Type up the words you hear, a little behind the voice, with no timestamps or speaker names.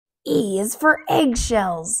E is for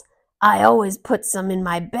eggshells. I always put some in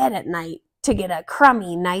my bed at night to get a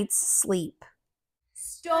crummy night's sleep.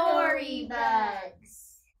 Storybugs.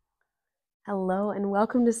 Hello and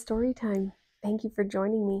welcome to Storytime. Thank you for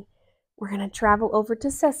joining me. We're going to travel over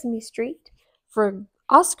to Sesame Street for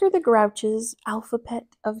Oscar the Grouch's Alphabet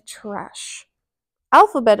of Trash.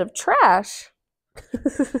 Alphabet of Trash?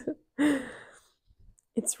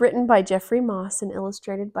 It's written by Jeffrey Moss and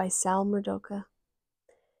illustrated by Sal Murdocca.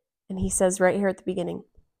 And he says right here at the beginning,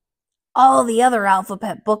 all the other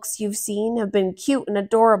alphabet books you've seen have been cute and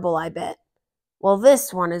adorable, I bet. Well,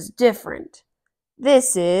 this one is different.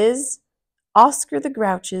 This is Oscar the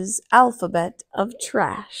Grouch's Alphabet of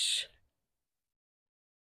Trash.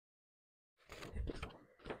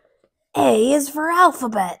 A is for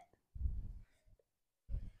alphabet.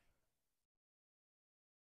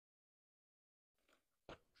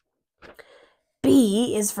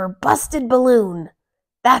 B is for busted balloon.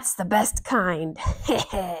 That's the best kind.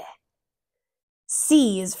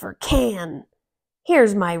 C is for can.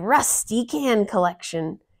 Here's my rusty can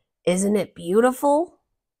collection. Isn't it beautiful?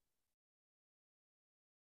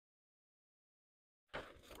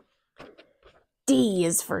 D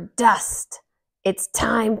is for dust. It's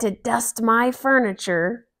time to dust my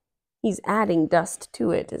furniture. He's adding dust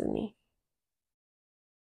to it, isn't he?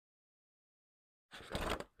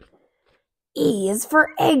 E is for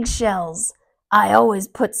eggshells. I always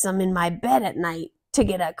put some in my bed at night to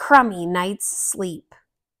get a crummy night's sleep.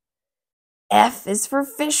 F is for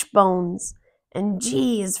fish bones, and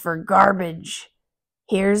G is for garbage.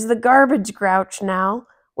 Here's the garbage Grouch now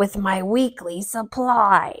with my weekly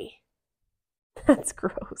supply. That's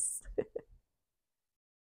gross.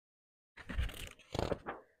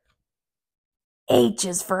 H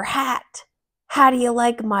is for hat. How do you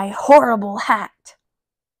like my horrible hat?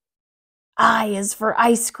 I is for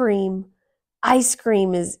ice cream. Ice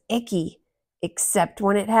cream is icky, except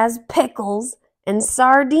when it has pickles and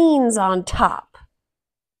sardines on top.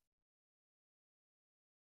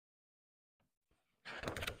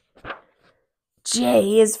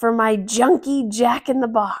 J is for my junky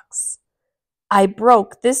Jack-in-the-Box. I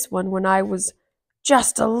broke this one when I was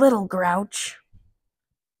just a little Grouch.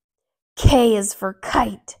 K is for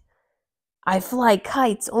kite. I fly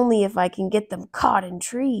kites only if I can get them caught in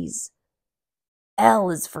trees.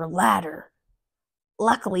 L is for ladder.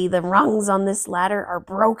 Luckily, the rungs on this ladder are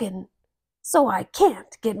broken, so I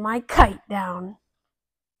can't get my kite down.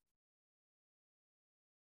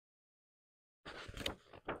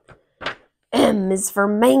 M is for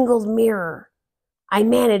mangled mirror. I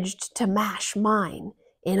managed to mash mine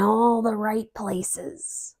in all the right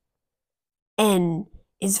places. N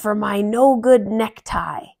is for my no-good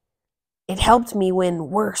necktie. It helped me win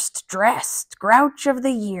Worst Dressed Grouch of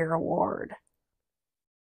the Year award.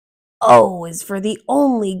 O is for the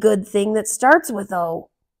only good thing that starts with O.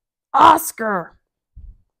 Oscar.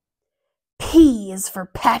 P is for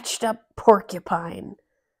patched up porcupine.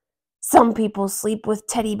 Some people sleep with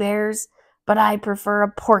teddy bears, but I prefer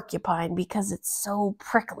a porcupine because it's so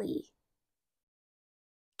prickly.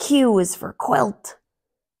 Q is for quilt.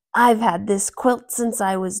 I've had this quilt since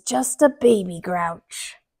I was just a baby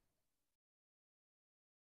Grouch.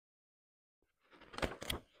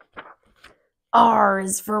 R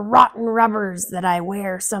is for rotten rubbers that I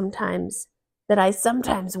sometimes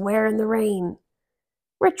wear in the rain,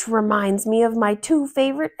 which reminds me of my two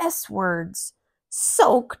favorite S words,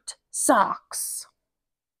 soaked socks.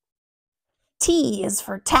 T is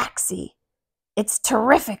for taxi. It's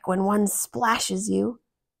terrific when one splashes you.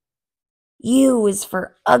 U is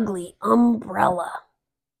for ugly umbrella.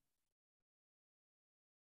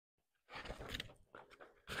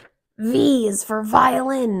 V is for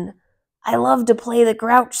violin. I love to play the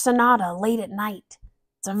Grouch Sonata late at night.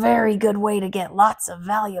 It's a very good way to get lots of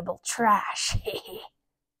valuable trash.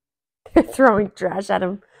 They're throwing trash at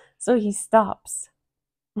him, so he stops.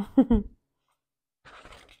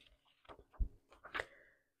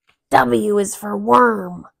 W is for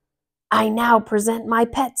worm. I now present my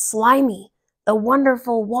pet Slimy, the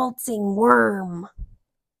wonderful waltzing worm.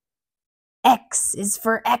 X is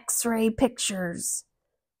for X-ray pictures.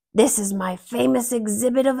 This is my famous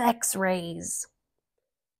exhibit of X-rays.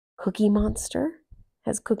 Cookie Monster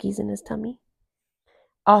has cookies in his tummy.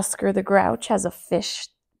 Oscar the Grouch has a fish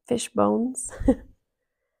bones.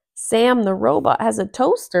 Sam the robot has a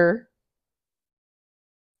toaster.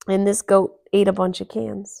 And this goat ate a bunch of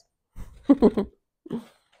cans.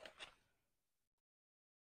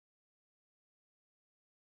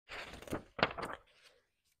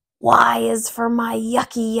 Y is for my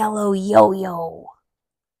yucky yellow yo-yo.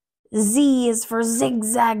 Z is for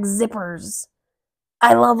zigzag zippers.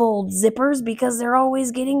 I love old zippers because they're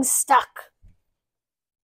always getting stuck.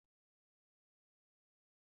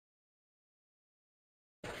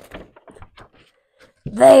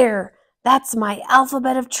 There, that's my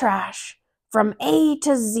alphabet of trash, from A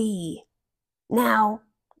to Z. Now,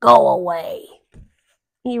 go away.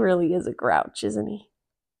 He really is a grouch, isn't he?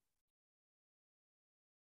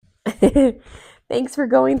 Thanks for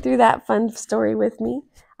going through that fun story with me.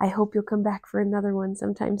 I hope you'll come back for another one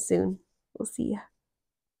sometime soon. We'll see you.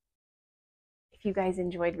 If you guys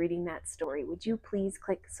enjoyed reading that story, would you please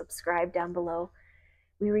click subscribe down below?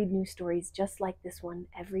 We read new stories just like this one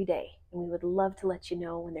every day, and we would love to let you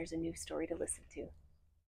know when there's a new story to listen to.